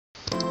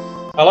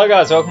Hello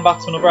guys, welcome back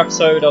to another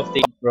episode of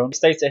the Run.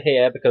 Stater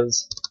here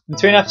because in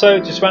between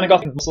episodes just when I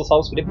got muscle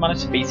salts we didn't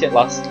manage to beat it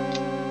last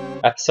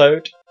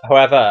episode.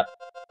 However,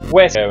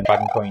 we're still in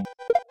Dragon Coin.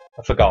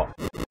 I forgot.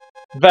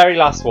 Very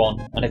last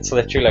one, and it's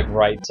literally like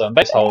right, so I'm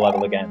back to whole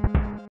level again.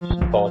 Which is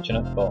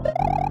unfortunate, but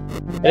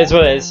it is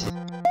what it is.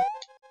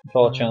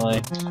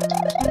 Unfortunately.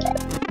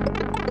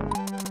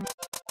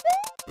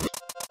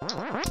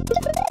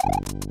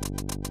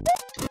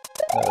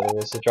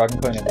 There's a Dragon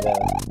Coin over there.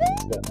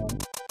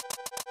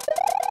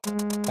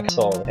 I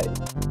saw the cave.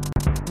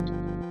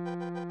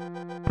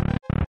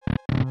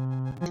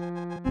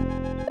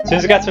 As soon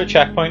as I get to a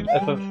checkpoint,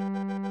 if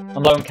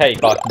I'm low on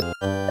cave, I can...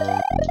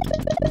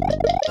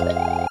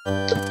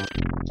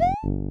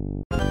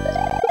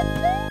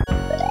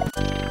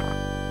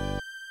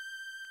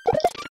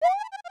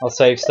 I'll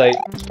save state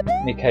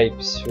me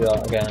capes for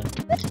that again.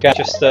 Again,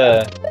 just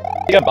go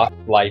back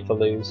life or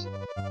lose.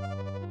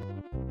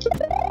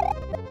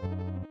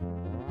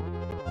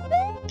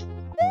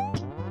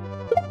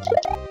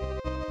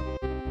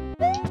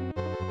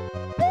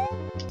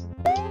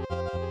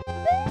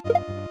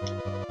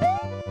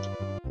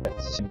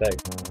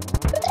 Big.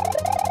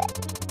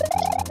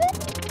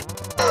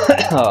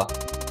 Oh.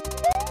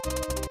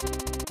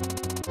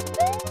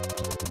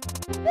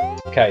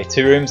 Okay,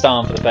 2 rooms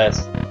down for the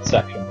first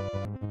section.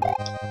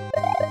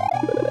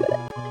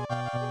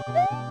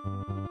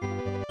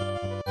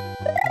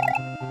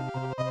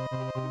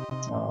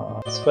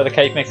 Oh, that's where the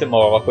cave makes it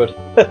more awkward.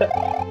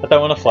 I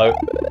don't want to float.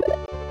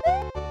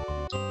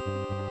 I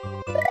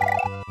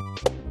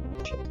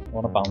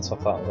want to bounce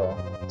off that as well.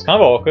 It's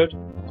kind of awkward.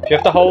 If you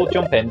have to hold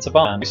jump in to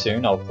bounce,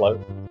 soon I'll float.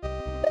 There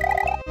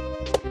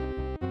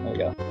we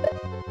go.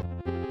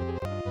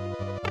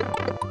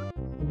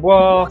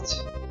 What?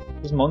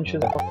 There's munches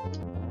there.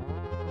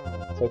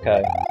 It's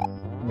okay.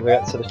 I'm gonna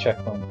get to the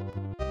checkpoint.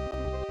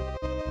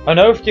 Oh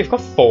no, you've got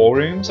 4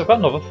 rooms. I've got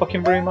another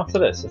fucking room after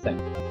this, I think.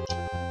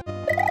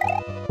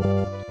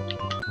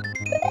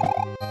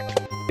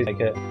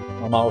 Take it.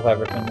 I'm out of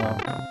everything now.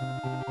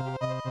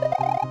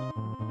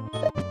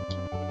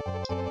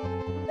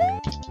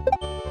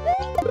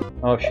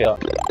 Oh shit.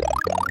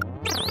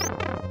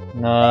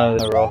 No,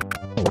 there's no rock.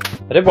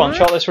 I did one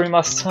shot this room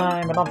last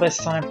time, but not this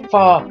time.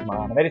 Fuck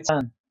man, I made it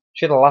 10.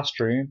 Shit, the last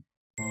room.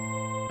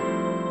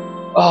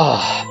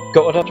 Oh,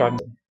 gutted up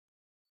Dragon.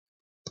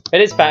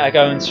 It is better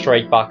going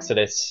straight back to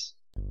this.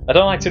 I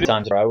don't like to do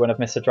times in a row when I've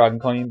missed a Dragon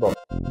Coin, but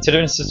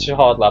considering it's such a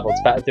hard level,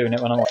 it's better doing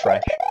it when I'm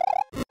fresh.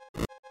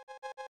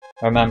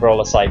 I remember all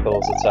the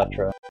cycles,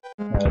 etc.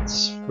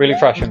 It's really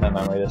fresh in my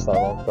memory, this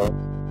level, so.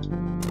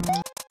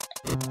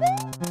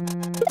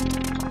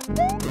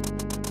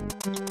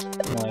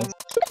 Nice.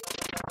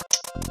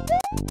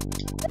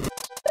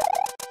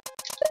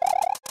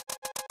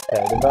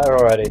 Okay, did better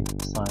already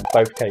this time.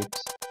 Both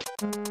capes.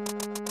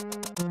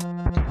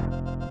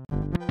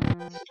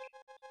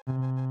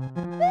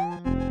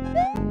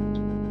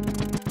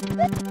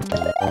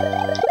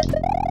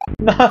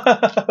 No!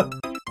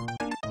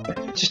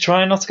 Just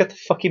trying not to get the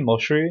fucking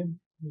mushroom.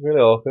 It's really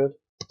awkward.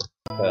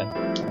 Okay,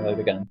 I'll load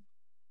again.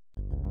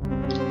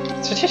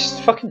 It's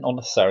just fucking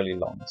unnecessarily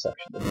long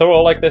section. They're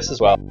all like this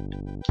as well.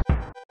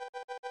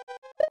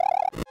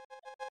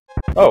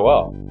 Oh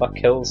wow, that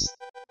kills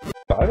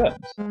dragons.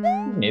 Who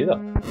knew that?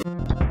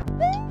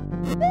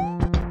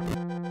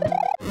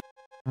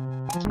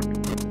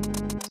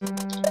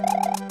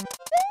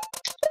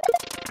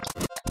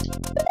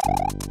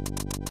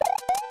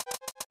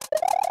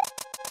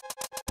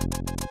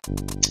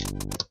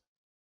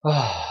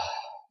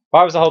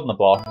 Why was I holding the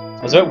block?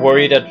 I was a bit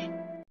worried I'd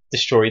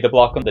destroy the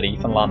block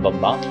underneath and land on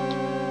that.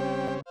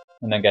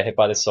 And then get hit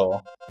by the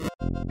saw.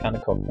 Kinda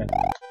cooked me.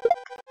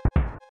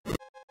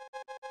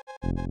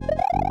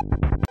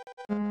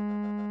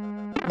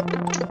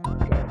 Okay.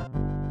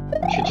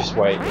 Should just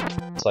wait.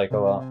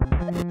 Cycle that.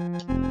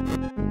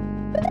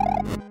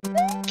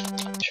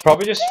 Should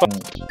probably just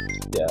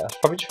yeah,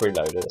 should probably just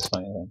reload it at this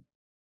point, I think.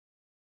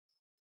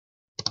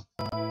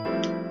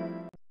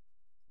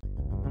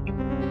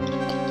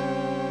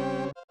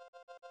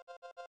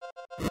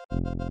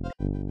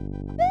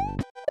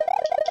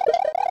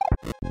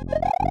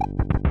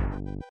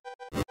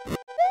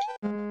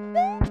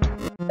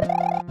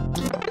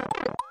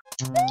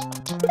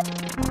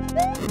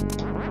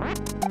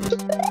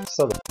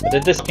 So I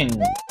did this in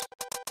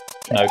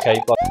no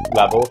cape, like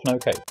level of no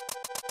cape.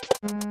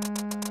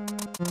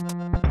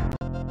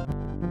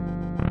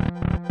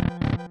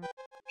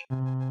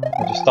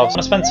 I just stopped. I'm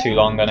gonna spend too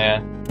long on here. I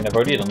mean, I've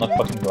already done the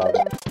fucking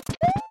level.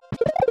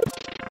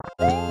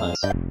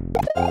 Nice.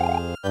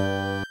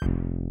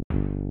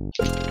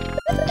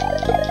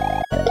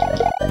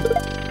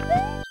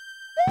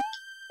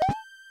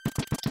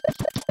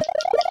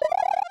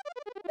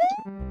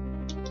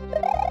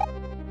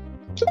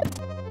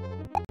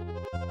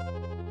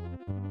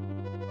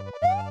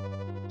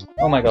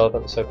 Oh my god,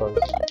 that was so close.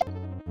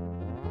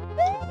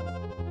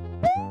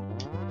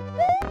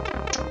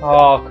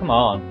 Oh, come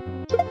on.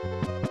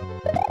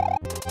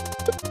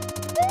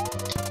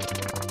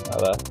 Oh,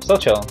 there. Still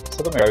chilling.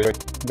 Still got my rosary.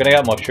 I'm gonna get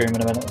a mushroom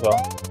in a minute as well.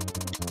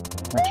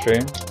 Next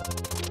room.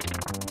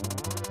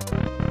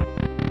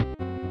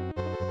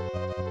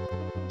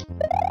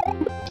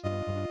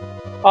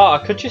 Oh, I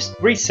could just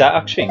reset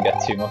actually and get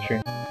 2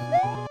 mushrooms.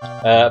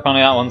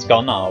 Apparently that one's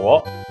gone now,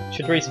 what?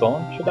 Should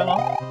respawn, should I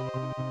not?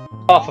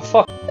 Oh, for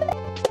fuck.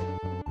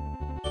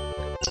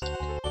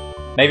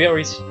 Maybe it'll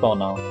respawn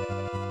now.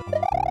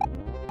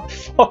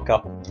 Fuck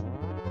off.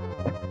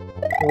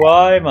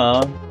 Why,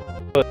 man?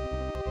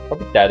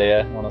 Probably dead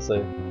here,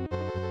 honestly.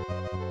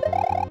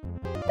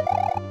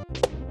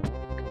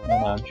 Oh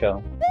no, I'm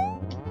chill.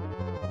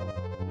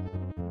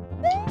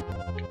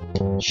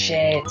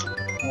 Shit!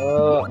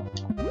 Oh,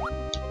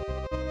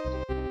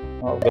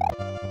 good.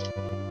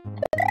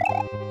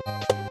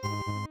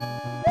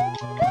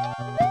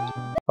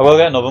 I will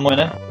get another one in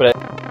it, but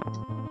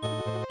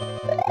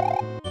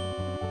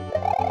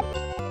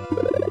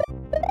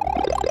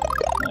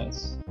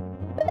nice.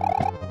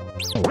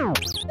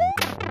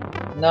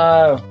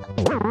 No!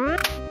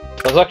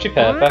 That was actually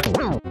perfect.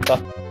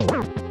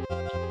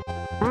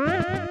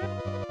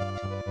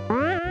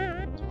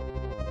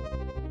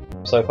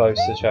 So close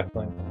to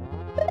checkpoint.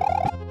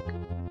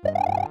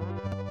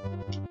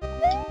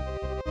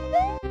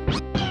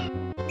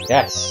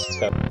 Yes! Let's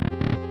go.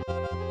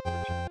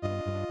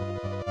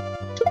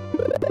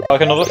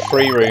 Like another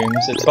 3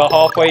 rooms. It's about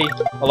halfway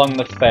along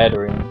the 3rd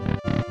room.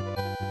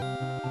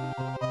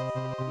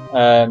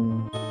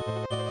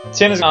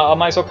 Seeing as I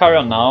might as well carry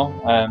on now.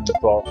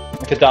 But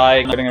if I die,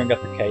 I'm gonna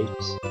get the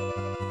capes. I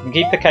can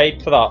keep the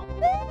cape for that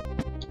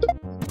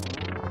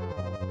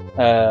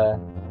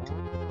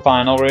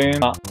final room.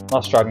 That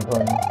last dragon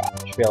coin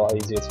should be a lot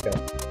easier to get.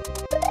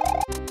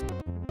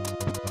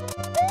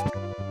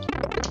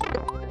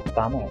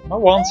 Damn it!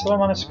 Not once have I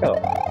managed to go.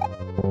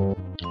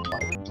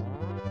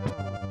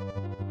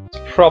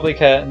 Probably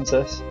curtains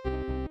this.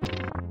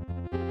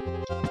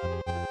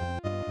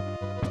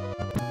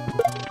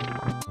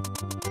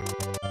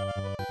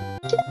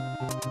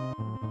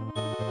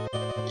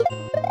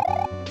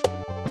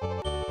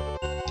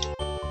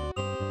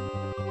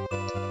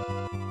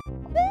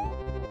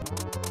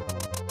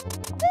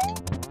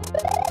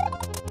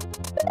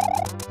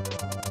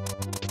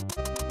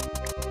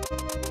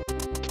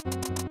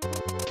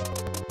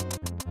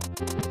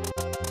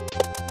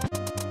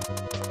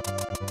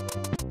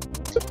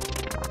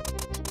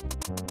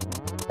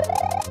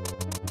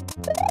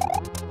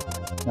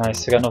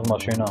 Nice, I got another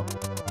mushroom now.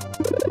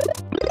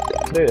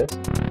 Do this.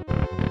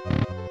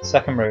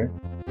 2nd room.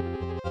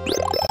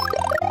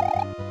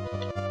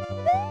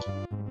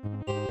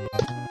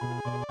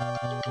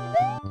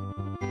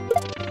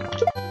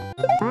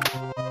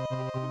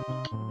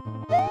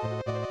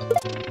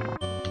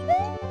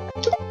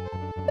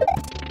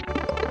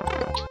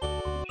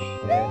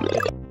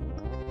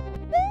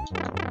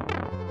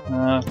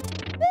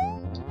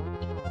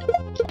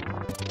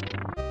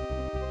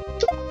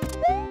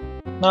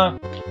 No.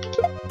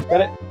 Get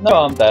it? No,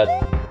 I'm dead.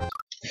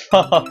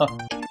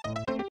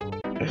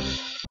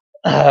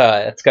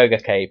 Alright, let's go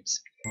get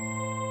capes.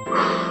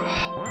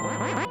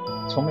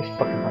 Just want my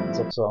fucking hands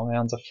up so my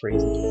hands are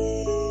freezing.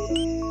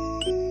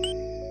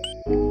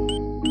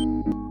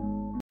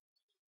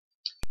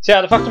 So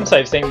yeah, the fact I'm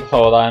save stating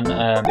before then,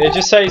 it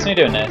just saves me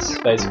doing this,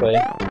 basically.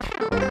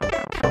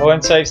 I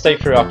won't save state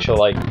through actual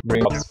like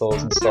room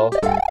obstacles and stuff.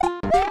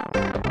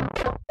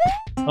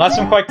 Unless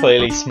I'm quite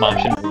clearly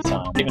smashing every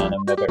time, even though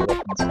I'm a bit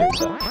reluctant to do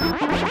so.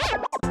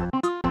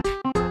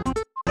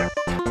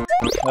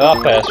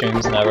 That first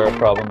room's never a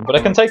problem, but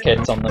I can take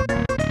hits on them.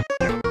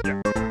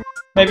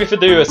 Maybe if I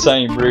do the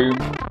same room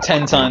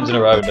 10 times in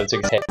a row, I'll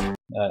take a hit.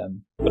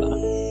 But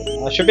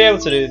I should be able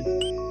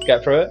to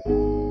get through it.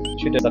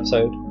 Should do this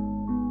episode.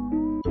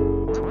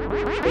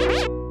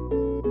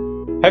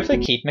 Hopefully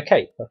keep my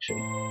cape,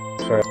 actually,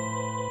 for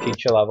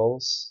future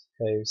levels.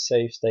 Okay,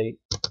 save state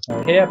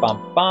right here,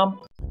 bam bam.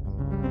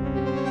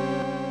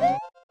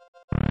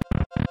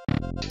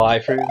 Fly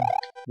through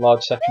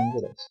large sections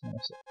of this.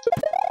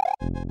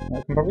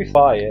 I can probably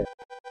fly it.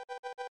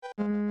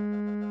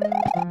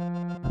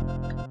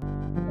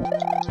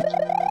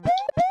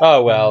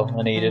 Oh well,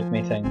 I needed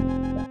me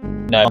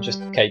thing. No,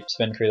 just cape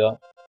spin through that.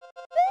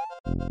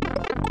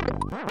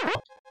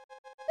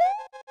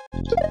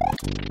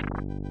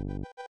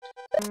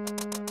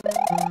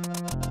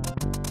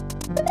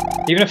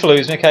 Even if I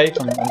lose my cape,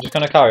 I'm just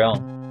gonna carry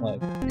on.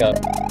 Like, go.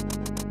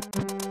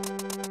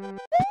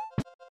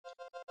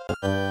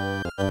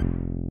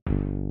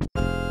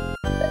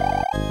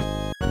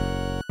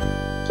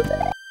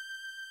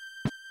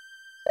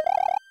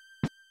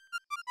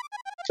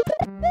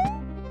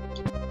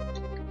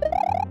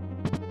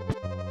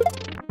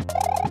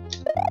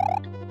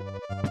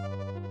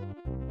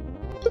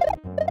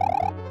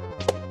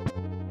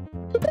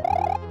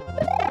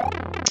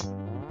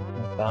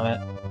 Damn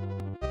it.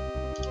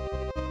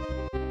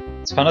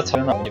 It's kind of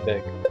turning out really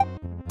big.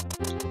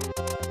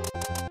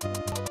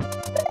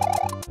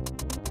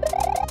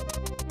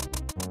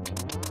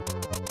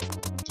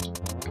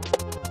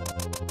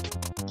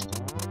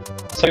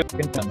 So we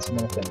can done some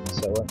more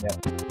things, so yeah.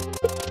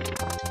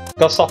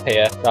 Gotta stop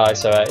here,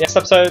 guys, so next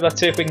episode, let's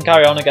see if we can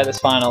carry on and get this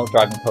final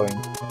dragon coin.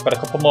 Got a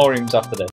couple more rooms after this.